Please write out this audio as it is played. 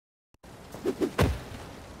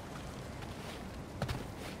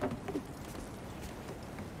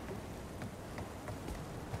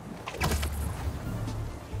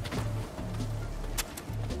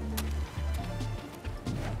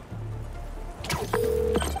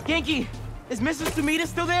Genki, is Mrs. Sumida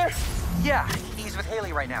still there? Yeah, he's with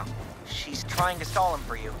Haley right now. She's trying to stall him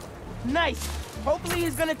for you. Nice. Hopefully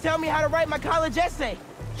he's gonna tell me how to write my college essay.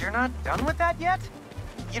 You're not done with that yet?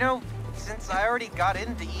 You know, since I already got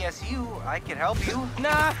into ESU, I could help you.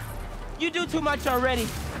 Nah, you do too much already.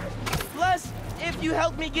 Plus, if you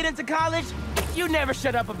helped me get into college, you never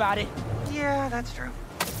shut up about it. Yeah, that's true.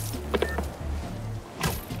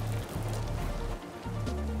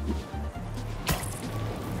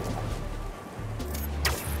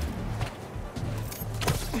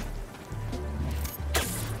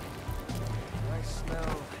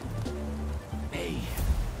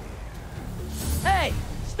 Hey,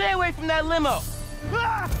 stay away from that limo.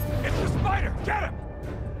 Ah! It's the spider! Get him!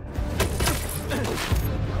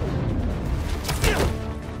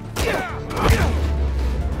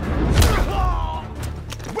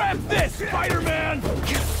 Wrap this, Spider-Man!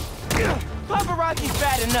 Paparazzi's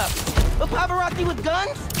bad enough, but paparazzi with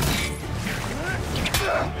guns?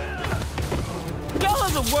 Y'all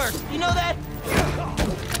are the worst, you know that?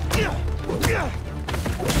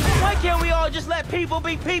 Why can't we all just let people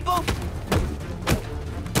be people?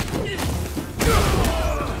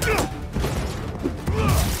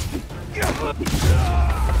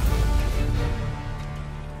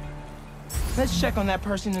 Let's check on that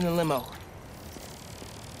person in the limo.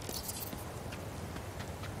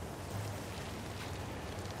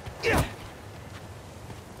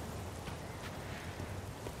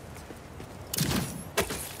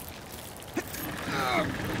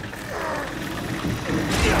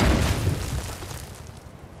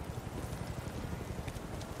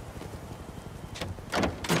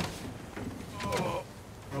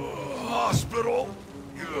 Hospital.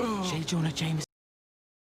 J. Jonah Jameson.